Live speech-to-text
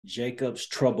Jacob's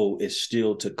trouble is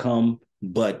still to come,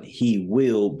 but he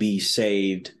will be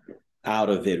saved out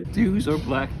of it. Jews or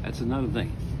black, that's another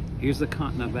thing. Here's the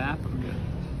continent of Africa,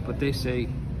 but they say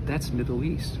that's Middle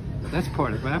East. That's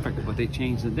part of Africa, but they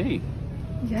changed the name.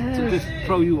 Yes. To just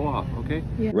throw you off, okay?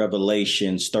 Yeah.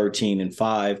 Revelations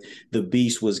 13:5, the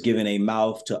beast was given a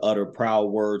mouth to utter proud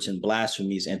words and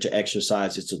blasphemies and to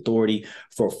exercise its authority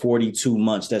for 42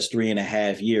 months. That's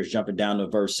 3.5 years. Jumping down to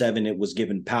verse 7, it was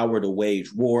given power to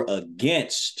wage war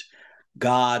against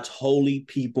God's holy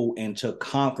people and to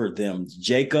conquer them.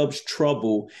 Jacob's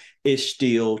trouble is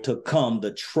still to come.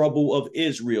 The trouble of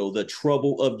Israel, the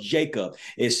trouble of Jacob.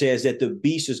 It says that the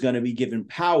beast is going to be given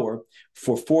power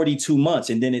for 42 months.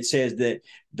 And then it says that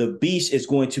the beast is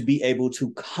going to be able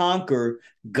to conquer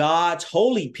God's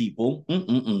holy people.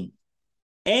 And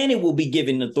it will be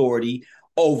given authority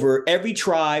over every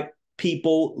tribe,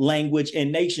 people, language,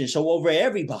 and nation. So over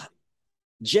everybody.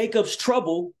 Jacob's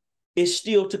trouble is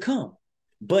still to come,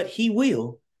 but he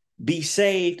will be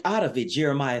saved out of it.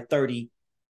 Jeremiah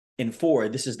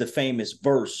 30:4. This is the famous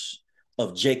verse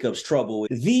of Jacob's trouble.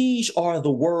 These are the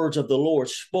words of the Lord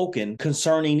spoken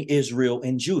concerning Israel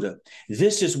and Judah.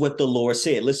 This is what the Lord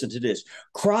said. Listen to this.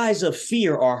 Cries of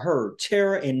fear are heard,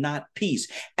 terror and not peace.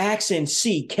 Ask and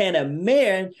see, can a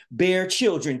man bear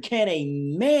children? Can a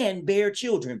man bear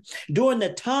children? During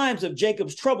the times of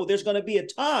Jacob's trouble, there's going to be a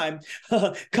time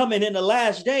coming in the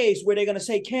last days where they're going to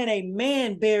say, can a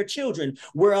man bear children?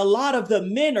 Where a lot of the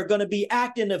men are going to be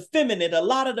acting effeminate. A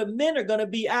lot of the men are going to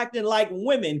be acting like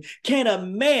women. Can a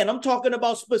man, I'm talking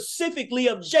about specifically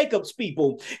of Jacob's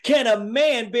people, can a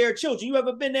man bear children? You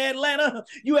ever been to Atlanta?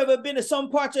 You ever been to some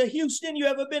parts of Houston? You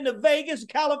ever been to Vegas,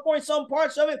 California, some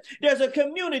parts of it? There's a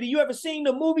community. You ever seen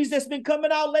the movies that's been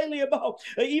coming out lately about,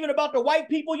 even about the white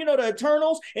people, you know, the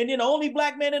Eternals, and then the only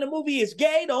black man in the movie is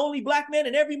gay. The only black man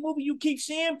in every movie you keep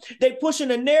seeing, they pushing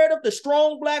the narrative, the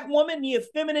strong black woman, the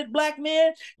effeminate black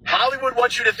man. Hollywood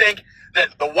wants you to think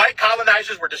that the white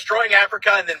colonizers were destroying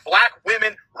Africa, and then black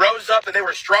women rose up and they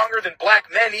were stronger than black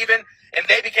men even, and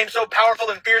they became so powerful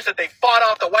and fierce that they fought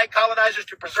off the white colonizers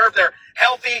to preserve their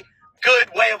healthy, good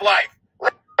way of life.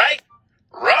 Right?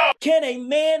 Wrong. Can a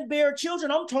man bear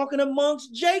children? I'm talking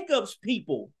amongst Jacob's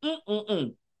people.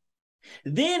 Then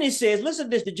it says, listen to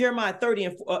this, to Jeremiah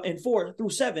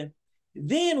 30:4-7.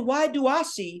 Then why do I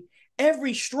see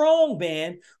every strong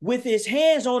man with his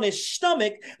hands on his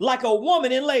stomach like a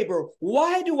woman in labor?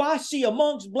 Why do I see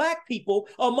amongst black people,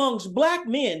 amongst black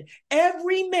men,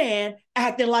 every man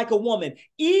acting like a woman?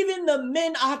 Even the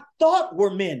men I thought were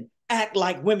men act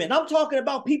like women. I'm talking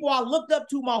about people I looked up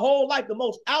to my whole life, the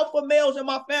most alpha males in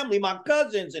my family, my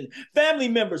cousins and family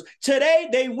members. Today,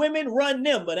 they women run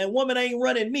them, but that woman ain't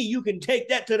running me. You can take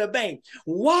that to the bank.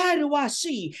 Why do I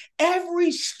see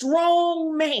every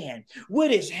strong man with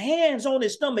his hands on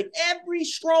his stomach? Every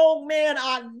strong man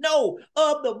I know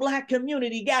of the black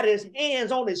community got his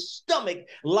hands on his stomach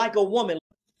like a woman.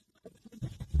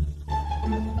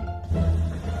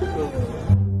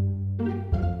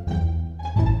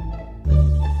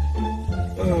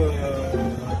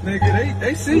 Nigga,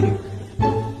 they see you.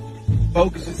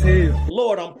 Focus as hell.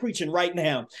 Lord, I'm preaching right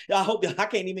now. I hope I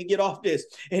can't even get off this.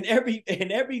 And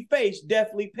every face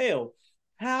deathly pale.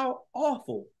 How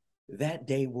awful that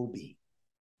day will be.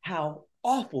 How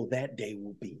awful that day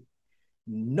will be.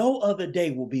 No other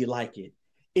day will be like it.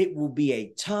 It will be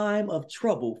a time of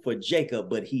trouble for Jacob,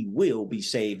 but he will be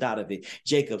saved out of it.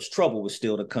 Jacob's trouble is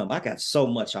still to come. I got so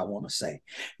much I want to say.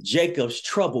 Jacob's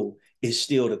trouble is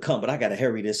still to come, but I got to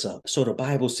hurry this up. So the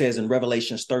Bible says in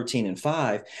Revelations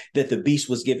 13:5 that the beast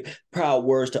was given proud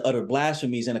words to utter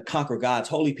blasphemies and to conquer God's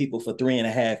holy people for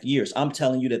 3.5 years. I'm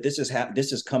telling you that this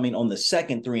is coming on the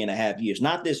second 3.5 years,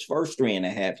 not this first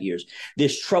 3.5 years.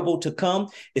 This trouble to come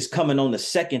is coming on the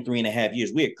second 3.5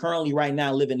 years. We are currently right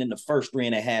now living in the first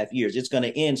 3.5 years. It's going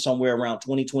to end somewhere around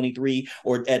 2023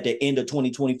 or at the end of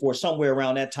 2024, somewhere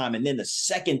around that time. And then the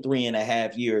second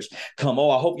 3.5 years come.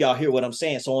 Oh, I hope y'all hear what I'm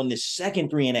saying. So on this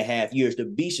second 3.5 years, the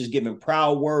beast is giving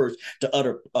proud words to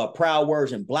utter proud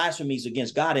words and blasphemies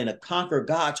against God and to conquer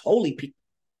God's holy people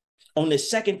on the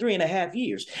second 3.5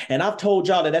 years. And I've told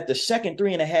y'all that at the second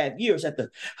 3.5 years, at the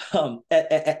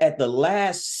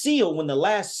last seal, when the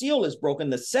last seal is broken,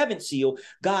 the seventh seal,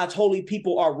 God's holy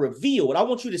people are revealed. I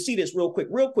want you to see this real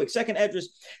quick. Second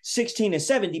Esdras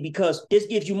 16:70, because this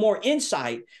gives you more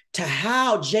insight to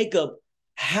how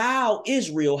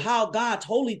Israel, how God's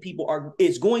holy people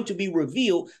is going to be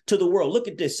revealed to the world. Look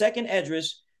at this, Second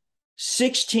Esdras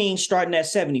 16, starting at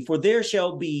 70. For there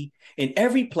shall be in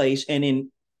every place and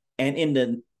in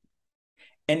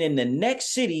and in the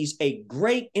next cities, a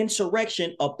great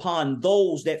insurrection upon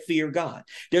those that fear God.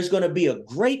 There's going to be a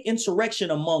great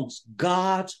insurrection amongst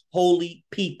God's holy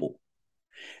people.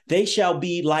 They shall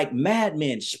be like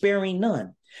madmen, sparing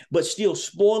none, but still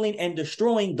spoiling and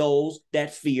destroying those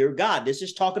that fear God. This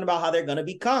is talking about how they're going to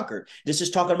be conquered. This is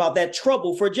talking about that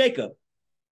trouble for Jacob.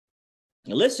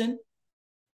 Now listen,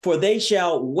 for they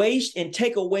shall waste and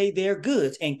take away their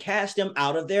goods and cast them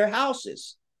out of their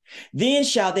houses. Then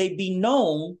shall they be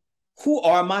known who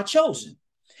are my chosen.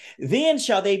 Then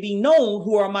shall they be known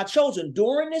who are my chosen.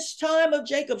 During this time of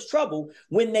Jacob's trouble,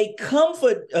 when they come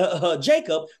for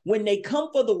Jacob, when they come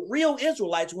for the real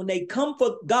Israelites, when they come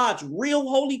for God's real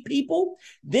holy people,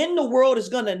 then the world is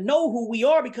going to know who we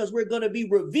are, because we're going to be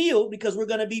revealed, because we're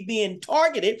going to be being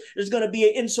targeted. There's going to be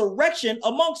an insurrection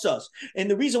amongst us.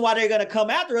 And the reason why they're going to come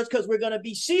after us, because we're going to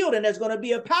be sealed and there's going to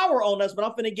be a power on us. But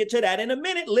I'm going to get to that in a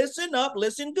minute. Listen up,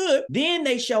 listen good. Then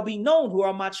they shall be known who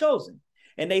are my chosen,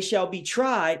 and they shall be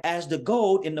tried as the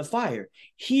gold in the fire.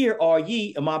 Here are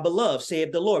ye, my beloved,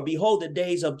 saith the Lord. Behold, the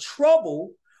days of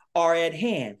trouble are at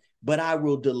hand, but I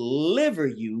will deliver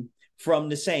you from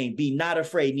the same. Be not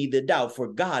afraid, neither doubt, for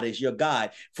God is your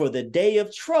God. For the day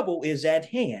of trouble is at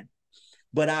hand,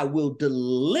 but I will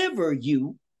deliver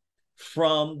you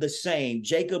from the same.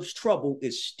 Jacob's trouble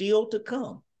is still to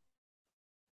come,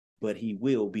 but he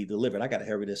will be delivered. I got to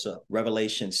hurry this up.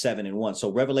 Revelation 7:1.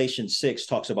 So Revelation 6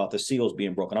 talks about the seals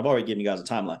being broken. I've already given you guys a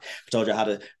timeline. I told you how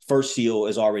the first seal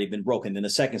has already been broken, then the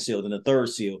second seal, then the third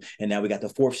seal, and now we got the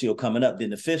fourth seal coming up, then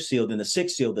the fifth seal, then the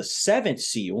sixth seal. The seventh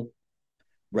seal,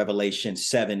 Revelation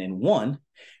 7:1,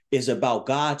 is about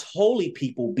God's holy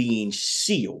people being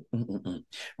sealed.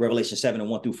 Revelation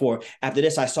 7:1-4. After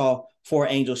this, I saw four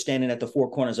angels standing at the four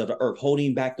corners of the earth,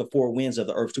 holding back the four winds of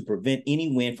the earth to prevent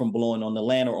any wind from blowing on the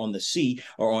land or on the sea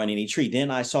or on any tree.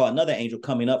 Then I saw another angel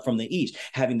coming up from the east,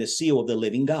 having the seal of the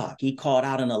living God. He called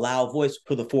out in a loud voice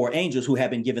for the four angels who have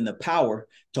been given the power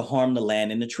to harm the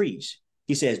land and the trees.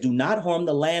 He says, do not harm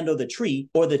the land or the tree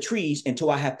or the trees until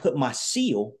I have put my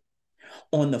seal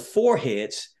on the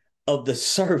foreheads of the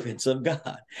servants of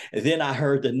God. And then I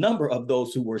heard the number of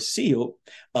those who were sealed,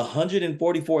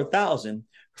 144,000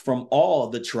 from all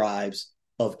the tribes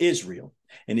of Israel.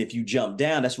 And if you jump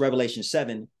down, that's Revelation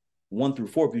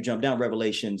 7:1-4. If you jump down,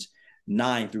 Revelations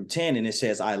 9-10, and it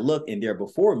says, I looked, and there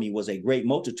before me was a great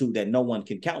multitude that no one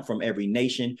can count, from every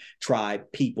nation, tribe,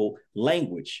 people,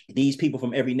 language. These people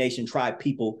from every nation, tribe,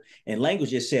 people, and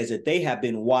language, it says that they have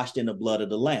been washed in the blood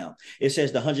of the Lamb. It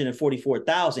says the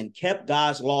 144,000 kept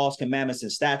God's laws, commandments,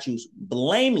 and statutes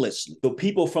blamelessly. The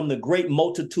people from the great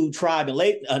multitude, tribe,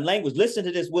 and language, listen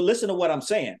to this. Well, listen to what I'm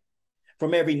saying.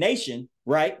 From every nation,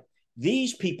 right?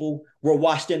 These people were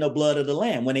washed in the blood of the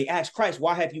Lamb. When they asked Christ,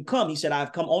 why have you come? He said,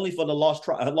 I've come only for the lost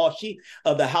sheep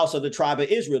of the house of the tribe of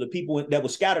Israel. The people that were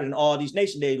scattered in all these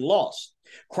nations, they lost.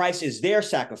 Christ is their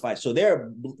sacrifice. So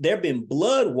they've been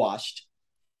blood washed.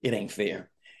 It ain't fair.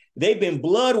 They've been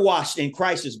blood washed in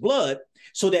Christ's blood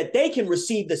so that they can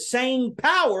receive the same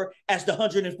power as the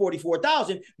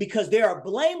 144,000, because they are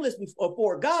blameless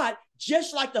before God,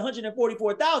 just like the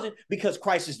 144,000, because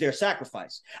Christ is their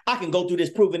sacrifice. I can go through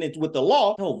this proving it with the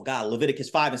law. Oh God,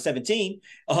 Leviticus 5:17,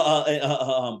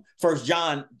 1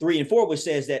 John 3:4, which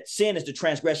says that sin is the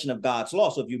transgression of God's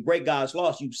law. So if you break God's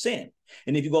laws, you sin.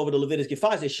 And if you go over to Leviticus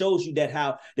 5, it shows you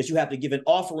that you have to give an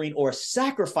offering or a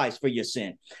sacrifice for your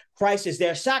sin. Christ is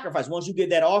their sacrifice. Once you give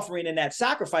that offering and that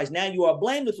sacrifice, now you are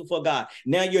blameless before God.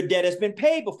 Now your debt has been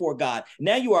paid before God.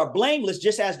 Now you are blameless,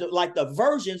 just as like the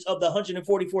versions of the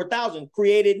 144,000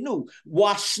 created new,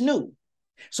 washed new.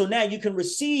 So now you can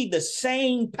receive the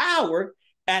same power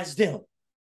as them.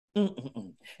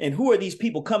 And who are these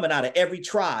people coming out of? Every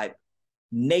tribe,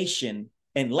 nation,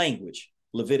 and language.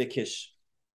 Leviticus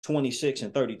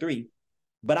 26:33.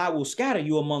 But I will scatter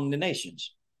you among the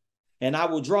nations, and I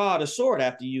will draw out a sword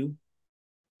after you,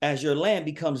 as your land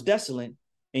becomes desolate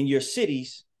and your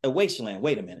cities a wasteland.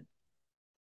 Wait a minute.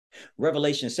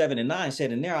 Revelation 7:9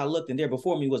 said, and there I looked, and there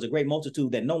before me was a great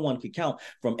multitude that no one could count,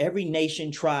 from every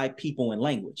nation, tribe, people, and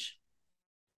language.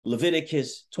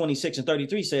 Leviticus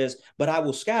 26:33 says, but I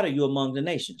will scatter you among the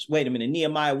nations. Wait a minute.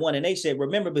 Nehemiah 1:8 said,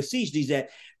 remember, beseech these that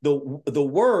the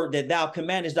word that thou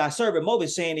commandest thy servant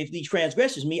Moses, saying, if thee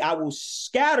transgresses me, I will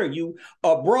scatter you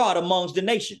abroad amongst the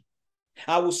nation.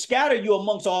 I will scatter you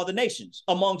amongst all the nations,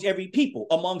 amongst every people,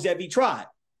 amongst every tribe.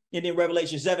 And then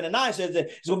Revelation 7:9 says that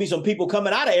there's going to be some people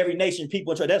coming out of every nation,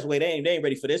 people, and tribe. That's the way they ain't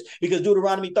ready for this, because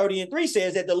Deuteronomy 30:3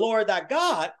 says that the Lord thy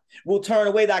God will turn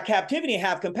away thy captivity and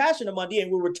have compassion among thee,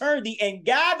 and will return thee and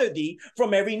gather thee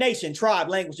from every nation, tribe,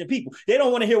 language, and people. They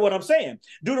don't want to hear what I'm saying.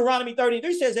 Deuteronomy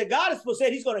 33 says that God has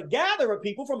said he's going to gather a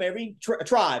people from every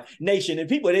tribe, nation, and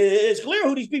people. It's clear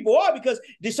who these people are, because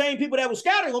the same people that were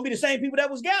scattered are going to be the same people that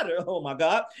was gathered. Oh my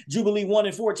God. Jubilee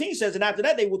 1:14 says, and after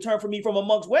that they will turn from me from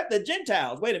amongst what? The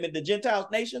Gentiles. Wait a minute, the Gentiles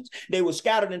nations? They were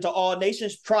scattered into all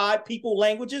nations, tribe, people,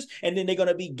 languages, and then they're going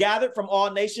to be gathered from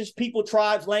all nations, people,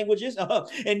 tribes, languages,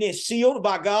 and then sealed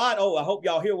by God. Oh, I hope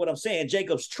y'all hear what I'm saying.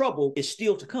 Jacob's trouble is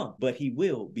still to come, but he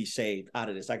will be saved out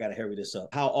of this. I got to hurry this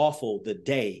up. How awful the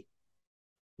day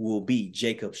will be,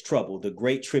 Jacob's trouble. The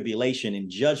great tribulation and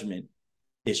judgment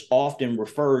is often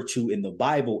referred to in the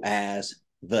Bible as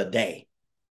the day.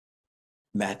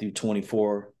 Matthew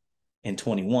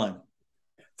 24:21.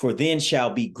 For then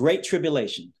shall be great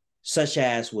tribulation, such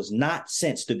as was not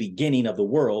since the beginning of the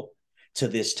world to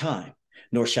this time,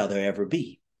 nor shall there ever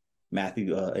be.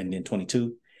 Matthew and then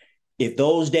 22. If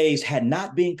those days had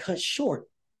not been cut short,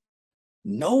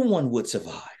 no one would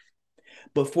survive.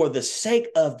 But for the sake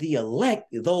of the elect,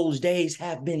 those days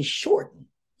have been shortened.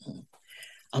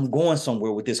 I'm going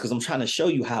somewhere with this because I'm trying to show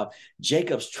you how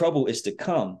Jacob's trouble is to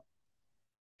come,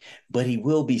 but he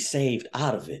will be saved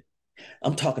out of it.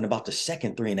 I'm talking about the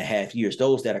second 3.5 years,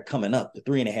 those that are coming up, the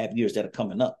 3.5 years that are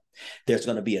coming up. There's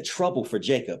going to be a trouble for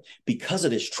Jacob. Because of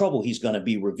this trouble, he's going to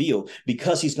be revealed.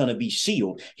 Because he's going to be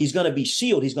sealed. He's going to be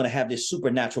sealed. He's going to have this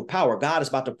supernatural power. God is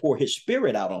about to pour his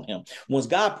spirit out on him. Once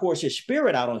God pours his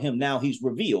spirit out on him, now he's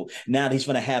revealed. Now he's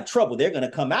going to have trouble. They're going to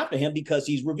come after him because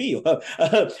he's revealed.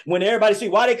 When everybody see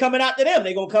why they're coming after them,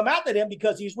 they're going to come after them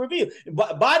because he's revealed.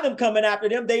 By them coming after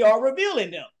them, they are revealing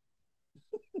them.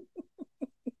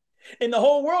 And the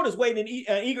whole world is waiting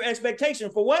in eager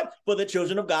expectation for what? For the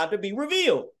children of God to be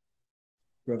revealed.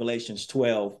 Revelations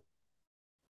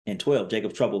 12:12,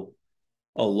 Jacob's trouble.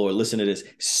 Oh, Lord, listen to this.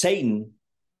 Satan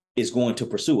is going to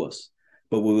pursue us,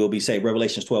 but we will be saved.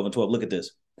 Revelations 12:12, look at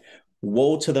this.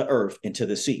 Woe to the earth and to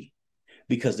the sea,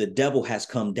 because the devil has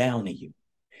come down to you.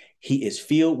 He is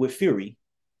filled with fury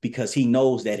because he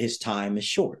knows that his time is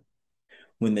short.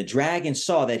 When the dragon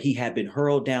saw that he had been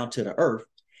hurled down to the earth,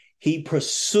 he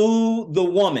pursued the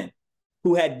woman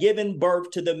who had given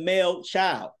birth to the male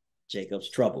child. Jacob's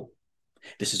trouble.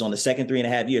 This is on the second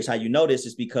 3.5 years. How you know this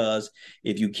is because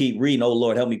if you keep reading, oh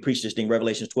Lord, help me preach this thing,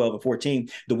 Revelations 12:14,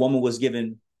 the woman was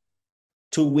given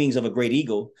 2 wings of a great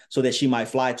eagle so that she might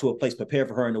fly to a place prepared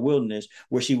for her in the wilderness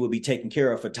where she would be taken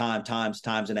care of for times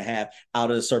and a half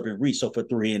out of the serpent reach. So for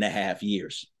 3.5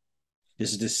 years.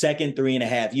 This is the second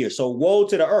 3.5 years. So woe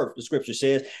to the earth, the scripture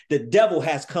says, the devil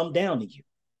has come down to you.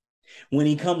 When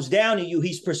he comes down to you,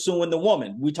 he's pursuing the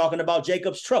woman. We're talking about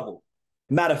Jacob's trouble.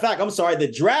 Matter of fact,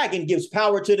 the dragon gives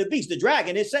power to the beast. The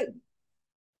dragon is Satan.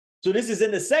 So this is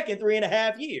in the second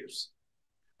 3.5 years.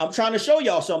 I'm trying to show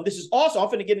y'all something. This is also, I'm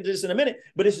going to get into this in a minute,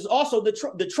 but this is also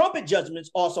the trumpet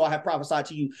judgments also I have prophesied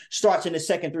to you starts in the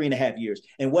second 3.5 years.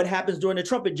 And what happens during the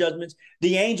trumpet judgments?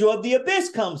 The angel of the abyss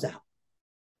comes out.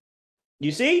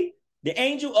 You see? The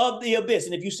angel of the abyss.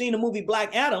 And if you've seen the movie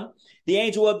Black Adam, the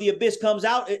angel of the abyss comes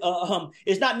out.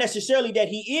 It's not necessarily that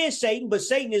he is Satan, but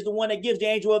Satan is the one that gives the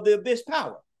angel of the abyss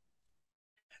power.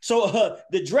 So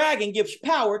the dragon gives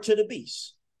power to the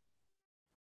beast.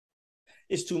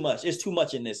 It's too much. It's too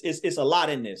much in this. It's a lot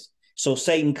in this. So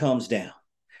Satan comes down.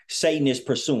 Satan is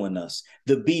pursuing us.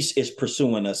 The beast is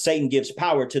pursuing us. Satan gives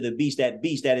power to the beast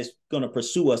that is going to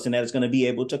pursue us and that is going to be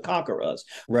able to conquer us.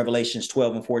 Revelations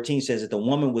 12:14 says that the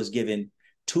woman was given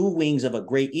 2 wings of a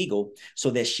great eagle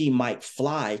so that she might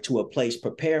fly to a place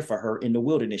prepared for her in the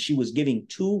wilderness. She was giving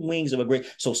 2 wings of a great,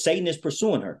 so Satan is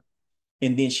pursuing her.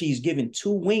 And then she's given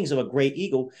 2 wings of a great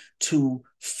eagle to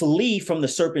flee from the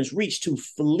serpent's reach, to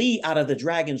flee out of the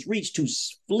dragon's reach, to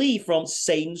flee from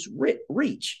Satan's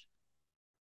reach.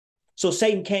 So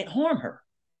Satan can't harm her.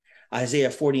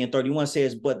 Isaiah 40:31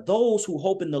 says, but those who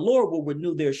hope in the Lord will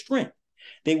renew their strength.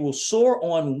 They will soar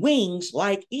on wings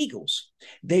like eagles.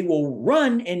 They will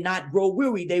run and not grow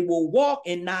weary. They will walk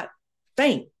and not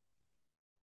faint.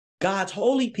 God's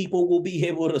holy people will be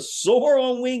able to soar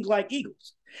on wings like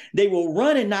eagles. They will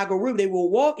run and not go weary. They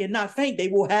will walk and not faint. They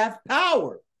will have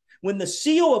power. When the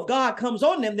seal of God comes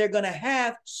on them, they're going to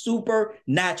have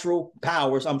supernatural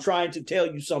powers. I'm trying to tell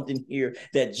you something here,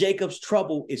 that Jacob's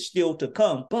trouble is still to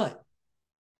come, but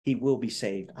he will be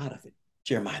saved out of it.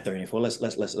 Jeremiah 34.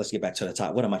 Let's get back to the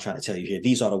top. What am I trying to tell you here?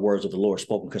 These are the words of the Lord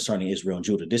spoken concerning Israel and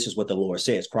Judah. This is what the Lord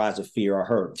says. Cries of fear are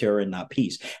heard, terror and not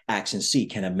peace. Ask and see,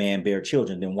 can a man bear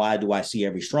children? Then why do I see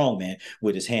every strong man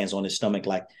with his hands on his stomach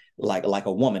like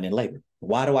a woman in labor?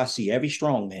 Why do I see every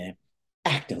strong man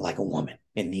acting like a woman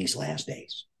in these last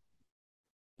days?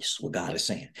 This is what God is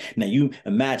saying. Now you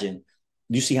imagine,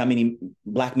 you see how many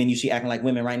black men you see acting like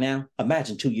women right now?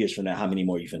 Imagine 2 years from now, how many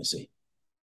more you finna see.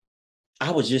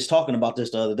 I was just talking about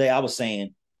this the other day. I was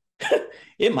saying,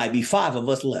 it might be 5 of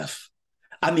us left.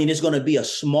 I mean, it's going to be a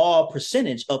small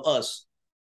percentage of us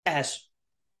as,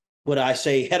 what I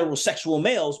say, heterosexual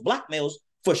males, black males,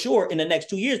 for sure, in the next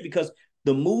 2 years, because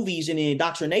the movies and the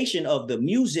indoctrination of the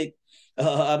music.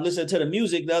 I listened to the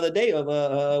music the other day of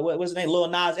what's his name, Lil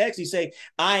Nas X. He say,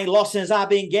 "I ain't lost since I've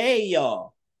been gay,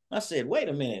 y'all." I said, "Wait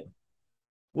a minute,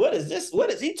 what is this?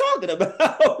 What is he talking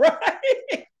about?"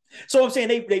 Right? So I'm saying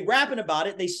they rapping about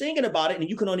it, they singing about it, and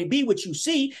you can only be what you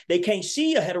see. They can't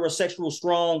see a heterosexual,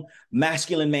 strong,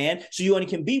 masculine man, so you only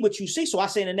can be what you see. So I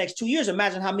say in the next 2 years,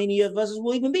 imagine how many of us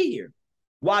will even be here.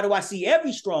 Why do I see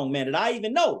every strong man that I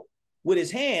even know with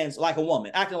his hands like a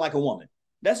woman, acting like a woman?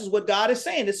 This is what God is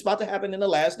saying. This is about to happen in the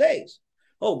last days.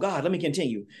 Oh, God, let me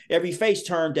continue. Every face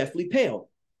turned deathly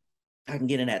pale. I can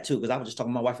get in that too, because I was just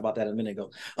talking to my wife about that a minute ago.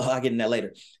 I'll get in that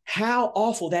later. How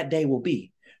awful that day will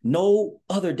be. No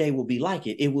other day will be like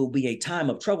it. It will be a time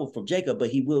of trouble for Jacob,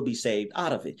 but he will be saved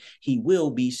out of it. He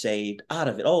will be saved out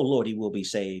of it. Oh, Lord, he will be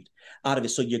saved out of it.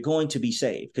 So you're going to be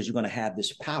saved because you're going to have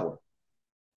this power.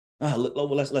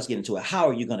 Let's get into it. How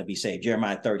are you going to be saved?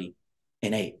 Jeremiah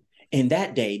 30:8. In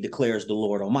that day, declares the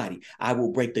Lord Almighty, I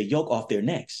will break the yoke off their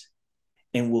necks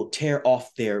and will tear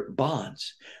off their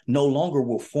bonds. No longer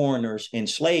will foreigners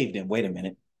enslave them. Wait a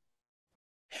minute.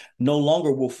 No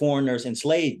longer will foreigners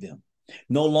enslave them.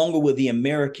 No longer will the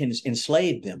Americans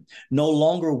enslave them. No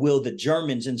longer will the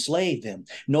Germans enslave them.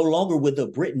 No longer will the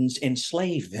Britons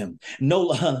enslave them. No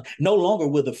longer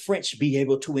will the French be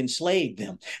able to enslave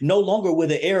them. No longer will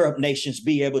the Arab nations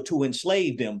be able to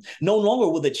enslave them. No longer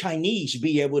will the Chinese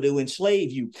be able to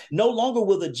enslave you. No longer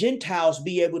will the Gentiles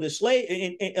be able to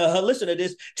listen to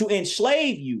this, to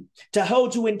enslave you, to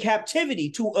hold you in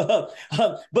captivity.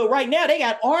 But right now they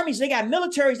got armies, they got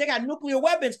militaries, they got nuclear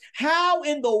weapons. How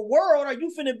in the world are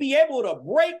you finna be able to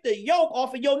break the yoke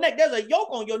off of your neck? There's a yoke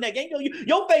on your neck.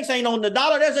 Your face ain't on the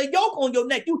dollar. There's a yoke on your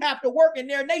neck. You have to work in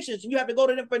their nations, and you have to go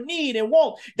to them for need and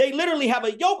want. They literally have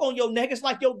a yoke on your neck. It's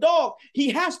like your dog.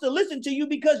 He has to listen to you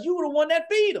because you were the one that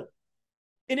feed him.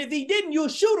 And if he didn't, you'll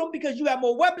shoot him because you have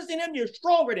more weapons than him. You're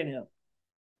stronger than him.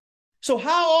 So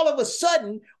how all of a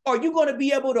sudden are you going to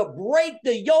be able to break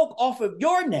the yoke off of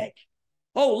your neck?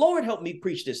 Oh, Lord, help me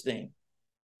preach this thing.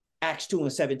 Acts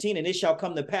 2:17, and it shall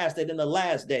come to pass that in the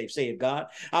last day, saith God,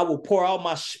 I will pour out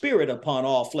my spirit upon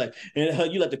all flesh.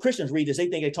 And you let the Christians read this, they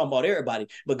think they're talking about everybody.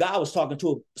 But God was talking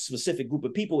to a specific group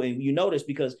of people. And you notice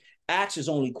because Acts is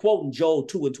only quoting Joel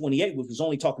 2:28, which was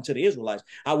only talking to the Israelites.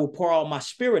 I will pour out my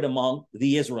spirit among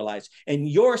the Israelites, and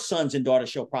your sons and daughters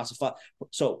shall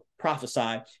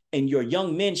prophesy, and your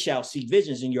young men shall see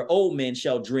visions, and your old men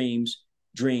shall dream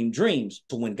dreams.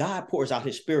 So when God pours out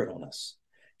his spirit on us,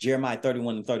 Jeremiah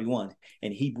 31:31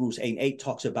 and Hebrews 8:8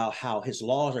 talks about how his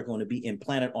laws are going to be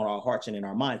implanted on our hearts and in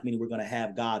our minds, meaning we're going to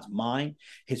have God's mind,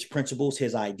 his principles,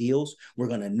 his ideals. We're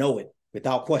going to know it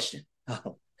without question.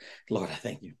 Oh, Lord, I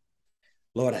thank you.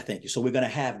 Lord, I thank you. So we're going to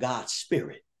have God's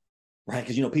spirit, right?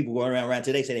 Because, people going around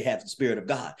today say they have the spirit of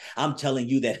God. I'm telling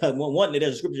you that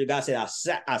there's a scripture God said,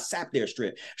 I sap their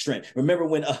strength. Remember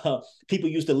when people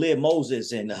used to live,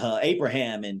 Moses and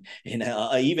Abraham and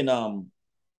even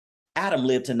Adam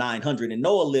lived to 900 and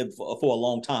Noah lived for a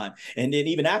long time. And then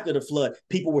even after the flood,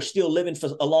 people were still living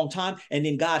for a long time. And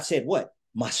then God said, what?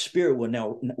 My spirit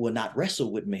will not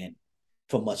wrestle with men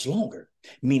for much longer.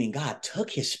 Meaning God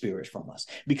took his spirit from us.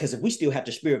 Because if we still have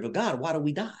the spirit of God, why do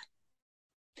we die?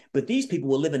 But these people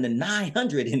were living to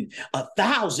 900 and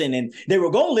 1,000, and they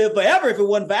were going to live forever if it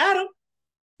wasn't for Adam.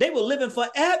 They were living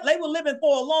forever. They were living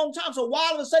for a long time. So why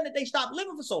all of a sudden did they stop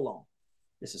living for so long?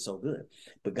 This is so good.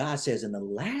 But God says in the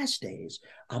last days,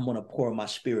 I'm going to pour my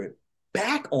spirit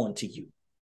back onto you.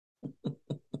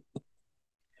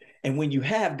 And when you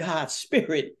have God's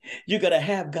spirit, you're going to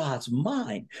have God's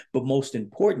mind. But most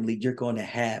importantly, you're going to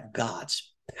have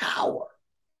God's power.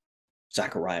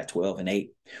 Zechariah 12:8.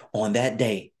 On that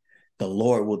day, the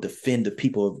Lord will defend the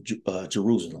people of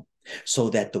Jerusalem, so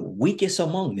that the weakest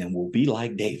among them will be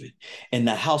like David, and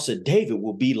the house of David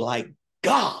will be like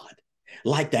God,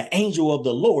 like the angel of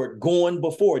the Lord going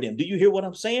before them. Do you hear what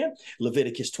I'm saying?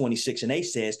 Leviticus 26:8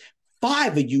 says,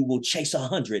 5 of you will chase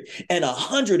 100, and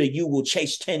 100 of you will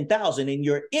chase 10,000, and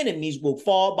your enemies will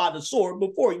fall by the sword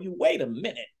before you. Wait a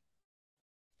minute.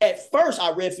 At first,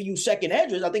 I read for you Second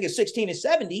Esdras, I think it's 16 and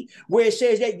 70, where it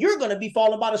says that you're going to be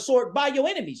falling by the sword by your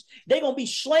enemies. They're going to be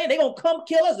slain. They're going to come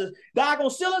kill us. God going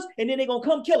to steal us, and then they're going to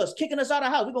come kill us, kicking us out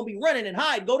of the house. We're going to be running and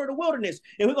hide, go to the wilderness,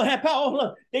 and we're going to have power.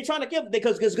 Oh, they're trying to kill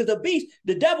because the beast,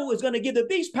 the devil is going to give the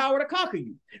beast power to conquer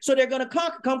you. So they're going to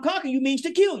come conquer you means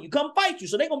to kill you, come fight you.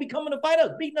 So they're going to be coming to fight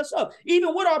us, beating us up.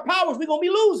 Even with our powers, we're going to be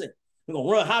losing. We're going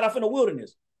to run hide off in the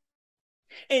wilderness.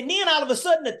 And then all of a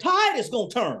sudden, the tide is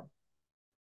going to turn.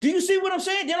 Do you see what I'm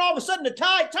saying? Then all of a sudden the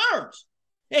tide turns.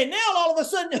 And now all of a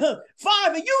sudden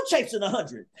 5 of you chasing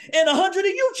 100 and 100 of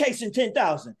you chasing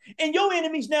 10,000. And your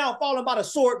enemy's now falling by the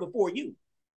sword before you.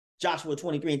 Joshua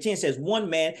 23 and 10 says, one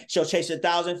man shall chase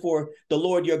 1,000 for the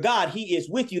Lord your God. He is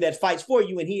with you that fights for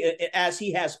you. And as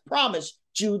he has promised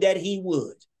you that he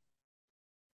would.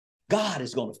 God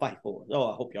is going to fight for us.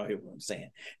 Oh, I hope y'all hear what I'm saying.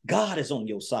 God is on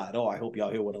your side. Oh, I hope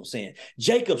y'all hear what I'm saying.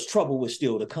 Jacob's trouble was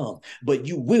still to come, but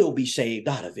you will be saved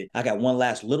out of it. I got one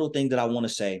last little thing that I want to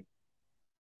say.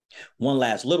 One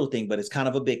last little thing, but it's kind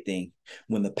of a big thing.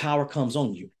 When the power comes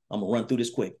on you, I'm going to run through this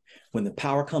quick. When the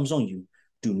power comes on you,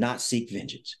 do not seek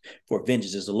vengeance. For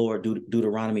vengeance is the Lord.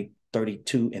 Deuteronomy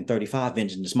 32 and 35.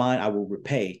 Vengeance is mine. I will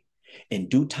repay. In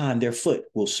due time, their foot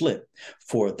will slip,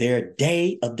 for their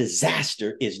day of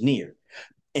disaster is near,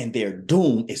 and their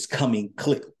doom is coming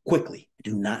quickly.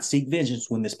 Do not seek vengeance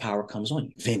when this power comes on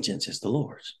you. Vengeance is the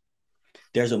Lord's.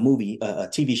 There's a movie, a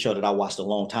TV show that I watched a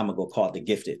long time ago called The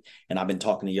Gifted, and I've been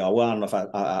talking to y'all. Well, I don't know if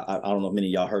I don't know if many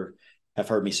of y'all have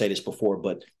heard me say this before,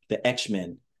 but the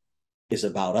X-Men is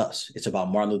about us. It's about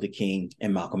Martin Luther King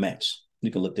and Malcolm X.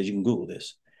 You can look this. You can Google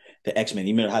this. The X-Men.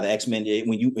 You remember how the X-Men,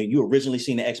 when you originally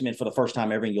seen the X-Men for the first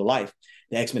time ever in your life,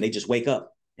 the X-Men, they just wake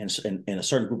up and a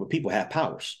certain group of people have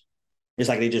powers. It's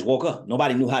like they just woke up.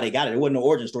 Nobody knew how they got it. It wasn't no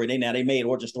origin story. They made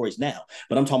origin stories now.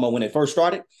 But I'm talking about when it first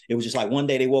started, it was just like one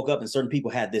day they woke up and certain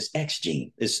people had this X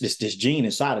gene, this gene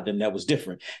inside of them that was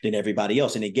different than everybody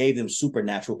else. And it gave them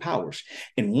supernatural powers.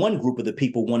 And one group of the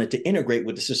people wanted to integrate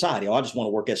with the society. Oh, I just want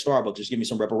to work at Starbucks. Just give me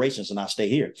some reparations and I'll stay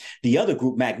here. The other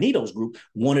group, Magneto's group,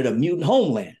 wanted a mutant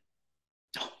homeland.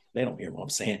 They don't hear what I'm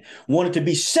saying. Wanted to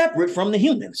be separate from the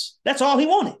humans. That's all he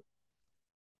wanted.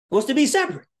 Was to be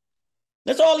separate.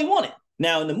 That's all he wanted.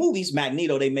 Now in the movies,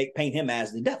 Magneto, they paint him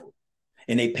as the devil,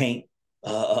 and they paint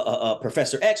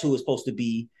Professor X, who is supposed to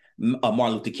be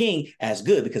Martin Luther King, as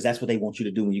good, because that's what they want you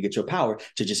to do when you get your power,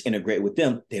 to just integrate with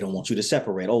them. They don't want you to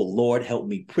separate. Oh, Lord, help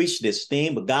me preach this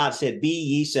thing. But God said, be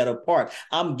ye set apart.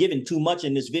 I'm giving too much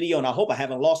in this video, and I hope I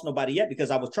haven't lost nobody yet, because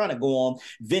I was trying to go on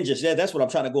vengeance. That's what I'm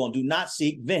trying to go on. Do not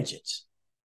seek vengeance.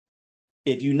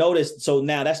 If you notice, so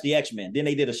now that's the X-Men. Then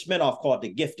they did a spinoff called The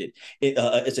Gifted.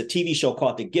 It's a TV show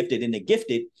called The Gifted. In The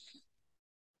Gifted,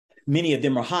 many of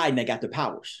them are hiding. They got the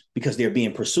powers because they're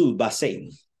being pursued by Satan.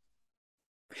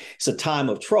 It's a time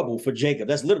of trouble for Jacob.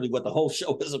 That's literally what the whole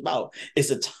show is about. It's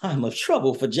a time of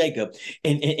trouble for Jacob.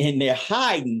 And they're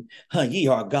hiding. Ye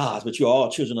are gods, but you're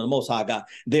all children of the Most High God.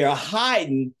 They're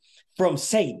hiding from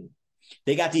Satan.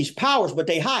 They got these powers, but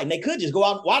they hide. And they could just go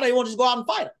out. Why do they want to just go out and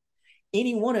fight them?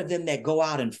 Any one of them that go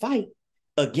out and fight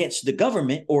against the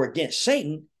government or against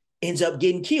Satan ends up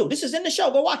getting killed. This is in the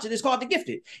show. Go watch it. It's called The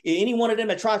Gifted. Any one of them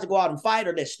that tries to go out and fight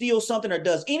or that steals something or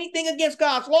does anything against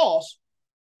God's laws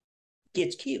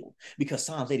gets killed, because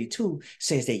Psalms 82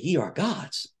 says that ye are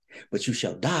gods, but you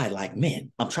shall die like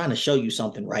men. I'm trying to show you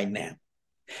something right now.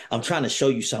 I'm trying to show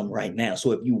you something right now.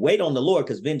 So if you wait on the Lord,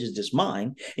 because vengeance is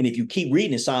mine, and if you keep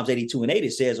reading in Psalms 82 and 8,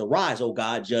 it says, arise, O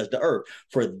God, judge the earth,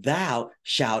 for thou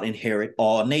shalt inherit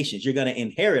all nations. You're going to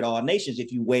inherit all nations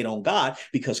if you wait on God,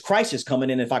 because Christ is coming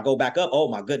in. If I go back up, oh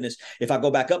my goodness, if I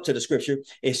go back up to the scripture,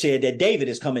 it said that David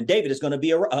is coming. David is going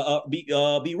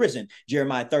to be risen.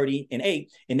 Jeremiah 30 and 8.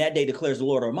 In that day declares the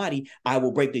Lord Almighty, I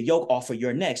will break the yoke off of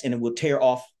your necks, and it will tear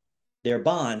off their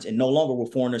bonds, and no longer will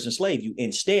foreigners enslave you.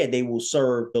 Instead, they will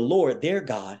serve the Lord their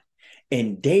God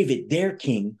and David their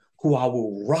king, who I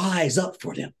will rise up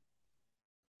for them.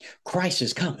 Christ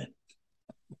is coming.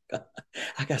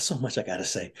 I got so much I got to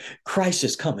say. Christ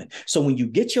is coming. So when you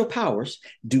get your powers,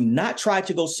 do not try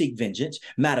to go seek vengeance.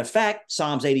 Matter of fact,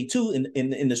 Psalms 82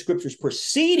 in the scriptures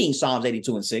preceding Psalms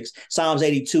 82 and 6, Psalms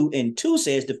 82 and 2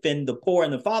 says, defend the poor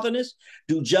and the fatherless,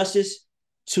 do justice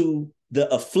to the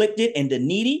afflicted and the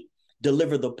needy,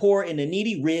 deliver the poor and the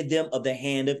needy, rid them of the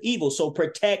hand of evil. So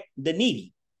protect the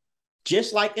needy.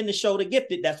 Just like in the show The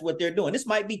Gifted, that's what they're doing. This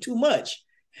might be too much.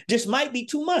 This might be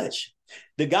too much.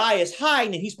 The guy is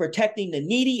hiding and he's protecting the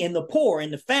needy and the poor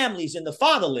and the families and the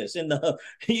fatherless and the,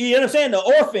 you know what I'm saying,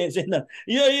 the orphans and the,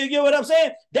 you get what I'm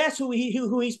saying? That's who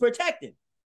he's protecting.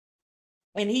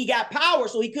 And he got power,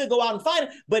 so he could go out and fight him.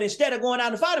 But instead of going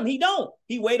out and fight him, he don't.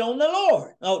 He wait on the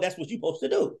Lord. Oh, that's what you're supposed to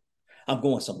do. I'm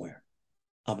going somewhere.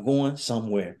 I'm going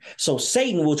somewhere. So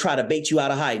Satan will try to bait you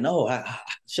out of hiding. No,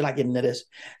 should I get into this?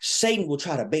 Satan will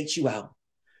try to bait you out.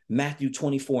 Matthew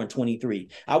 24 and 23.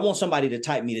 I want somebody to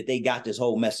type me that they got this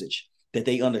whole message, that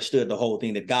they understood the whole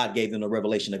thing, that God gave them the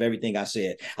revelation of everything I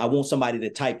said. I want somebody to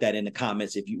type that in the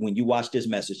comments. When you watch this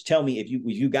message, tell me if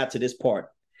you got to this part,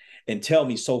 and tell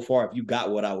me so far if you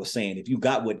got what I was saying. If you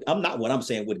got what I'm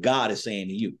saying, what God is saying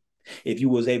to you. If you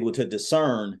was able to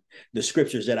discern the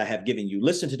scriptures that I have given you.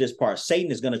 Listen to this part.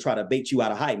 Satan is going to try to bait you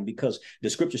out of hiding, because the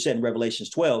scripture said in Revelations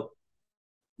 12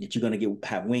 that you're going to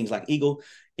have wings like eagle,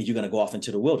 and you're going to go off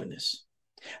into the wilderness.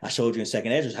 I showed you in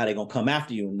Second Ezra how they're going to come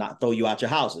after you and not throw you out your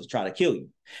houses, try to kill you.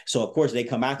 So, of course, they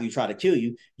come after you, try to kill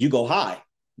you. You go high.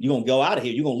 You're going to go out of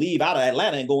here. You're going to leave out of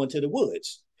Atlanta and go into the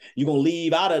woods. You're going to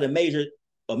leave out of the major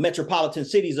metropolitan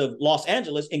cities of Los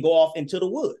Angeles and go off into the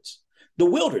woods, the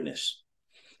wilderness.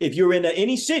 If you're in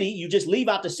any city, you just leave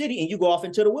out the city and you go off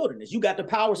into the wilderness. You got the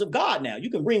powers of God now.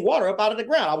 You can bring water up out of the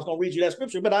ground. I was going to read you that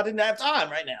scripture, but I didn't have time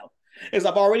right now, because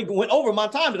I've already went over my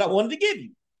time that I wanted to give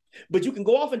you. But you can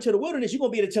go off into the wilderness. You're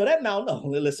going to be able to tell that mountain,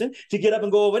 no, listen, to get up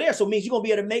and go over there. So it means you're going to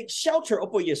be able to make shelter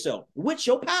for yourself with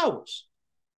your powers.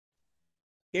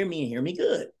 Hear me and hear me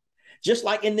good. Just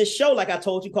like in this show, like I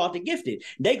told you, called The Gifted,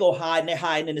 they go hide and they're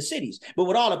hiding in the cities. But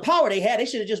with all the power they had, they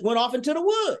should have just went off into the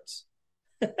woods.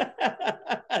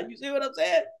 You see what I'm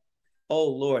saying? Oh,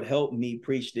 Lord, help me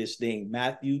preach this thing.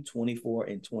 Matthew 24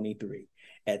 and 23.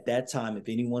 At that time, if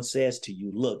anyone says to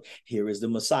you, look, here is the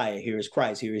Messiah, here is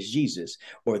Christ, here is Jesus,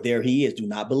 or there he is, do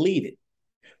not believe it.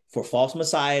 For false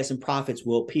messiahs and prophets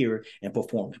will appear and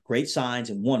perform great signs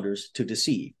and wonders to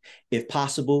deceive, if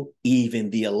possible,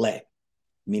 even the elect.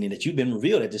 Meaning that you've been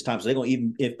revealed at this time. So they're going to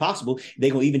even, if possible,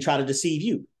 they're going to even try to deceive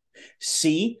you.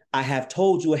 See, I have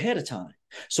told you ahead of time.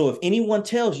 So if anyone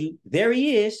tells you, there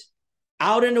he is,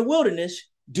 out in the wilderness,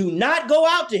 do not go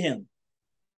out to him.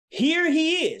 Here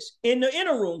he is in the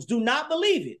inner rooms. Do not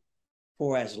believe it.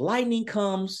 For as lightning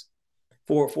comes,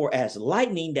 for as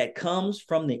lightning that comes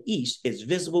from the east is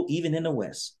visible even in the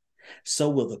west, so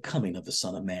will the coming of the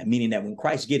Son of Man. Meaning that when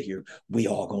Christ get here, we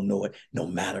all gonna know it, no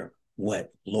matter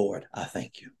what. Lord, I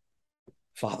thank you.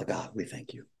 Father God, we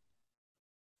thank you.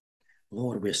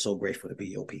 Lord, we're so grateful to be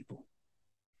your people.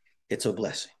 It's a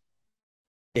blessing.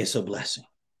 It's a blessing.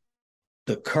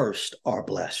 The cursed are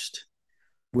blessed.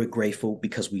 We're grateful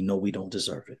because we know we don't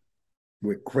deserve it.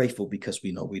 We're grateful because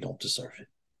we know we don't deserve it.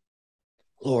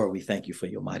 Lord, we thank you for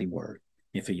your mighty word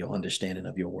and for your understanding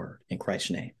of your word. In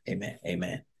Christ's name, amen.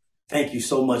 Amen. Thank you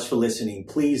so much for listening.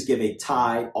 Please give a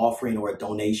tithe, offering, or a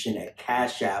donation at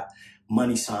Cash App, #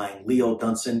 Leo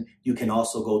Dunson. You can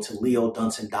also go to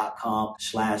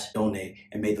leodunson.com/donate,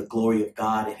 and may the glory of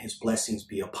God and his blessings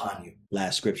be upon you.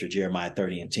 Last scripture, Jeremiah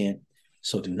 30 and 10.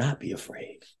 So do not be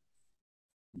afraid,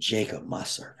 Jacob, my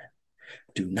servant.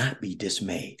 Do not be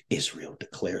dismayed, Israel,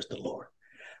 declares the Lord.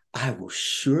 I will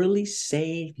surely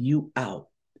save you out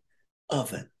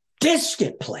of a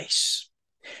distant place,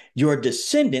 your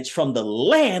descendants from the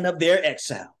land of their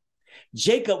exile.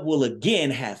 Jacob will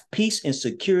again have peace and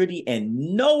security,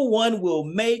 and no one will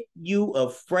make you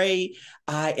afraid.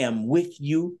 I am with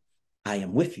you. I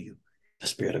am with you. The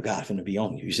Spirit of God is going to be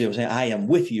on you. You see what I'm saying? I am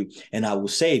with you, and I will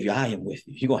save you. I am with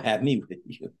you. You're going to have me with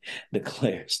you,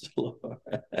 declares the Lord.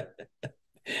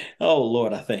 Oh,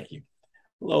 Lord, I thank you.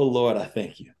 Oh, Lord, I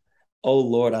thank you. Oh,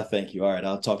 Lord, I thank you. All right,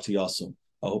 I'll talk to y'all soon.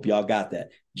 I hope y'all got that.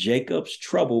 Jacob's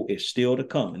trouble is still to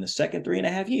come in the second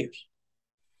 3.5 years.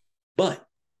 But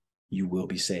you will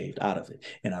be saved out of it.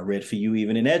 And I read for you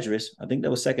even in Esdras, I think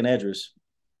that was second Esdras.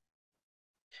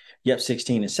 Yep,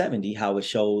 16 and 70, how it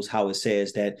shows, how it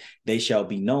says that they shall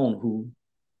be known who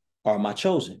are my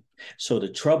chosen. So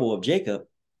the trouble of Jacob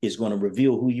is going to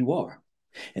reveal who you are.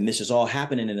 And this is all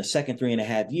happening in the second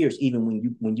 3.5 years,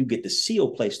 even when you get the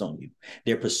seal placed on you.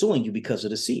 They're pursuing you because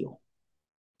of the seal.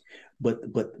 But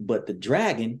the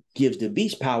dragon gives the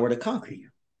beast power to conquer you.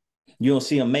 You don't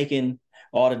see them making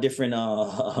all the different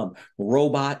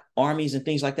robot armies and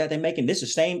things like that they're making. This is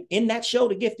the same in that show,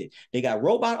 The Gifted. They got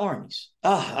robot armies.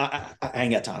 I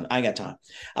ain't got time. I ain't got time.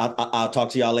 I'll talk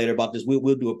to y'all later about this.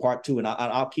 We'll do a part 2, and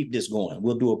I'll keep this going.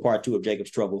 We'll do a part 2 of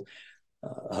Jacob's trouble.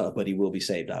 But he will be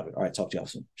saved out of it. All right, talk to y'all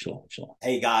soon. Shalom, shalom.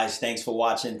 Hey guys, thanks for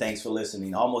watching. Thanks for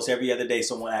listening. Almost every other day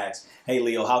someone asks, hey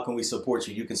Leo, how can we support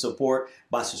you? You can support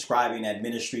by subscribing at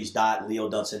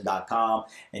ministries.leodunson.com,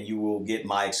 and you will get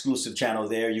my exclusive channel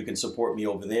there. You can support me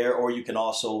over there, or you can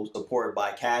also support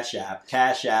by Cash App.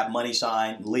 Cash App, #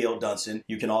 Leo Dunson.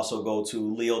 You can also go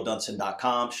to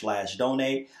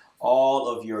leodunson.com/donate. All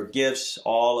of your gifts,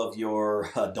 all of your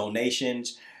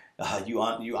donations, You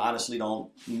honestly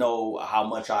don't know how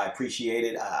much I appreciate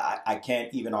it. I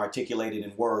can't even articulate it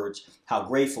in words how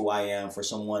grateful I am for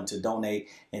someone to donate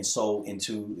and sow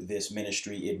into this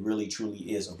ministry. It really, truly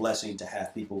is a blessing to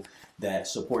have people that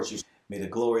support you. May the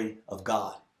glory of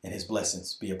God and his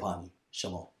blessings be upon you.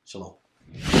 Shalom. Shalom.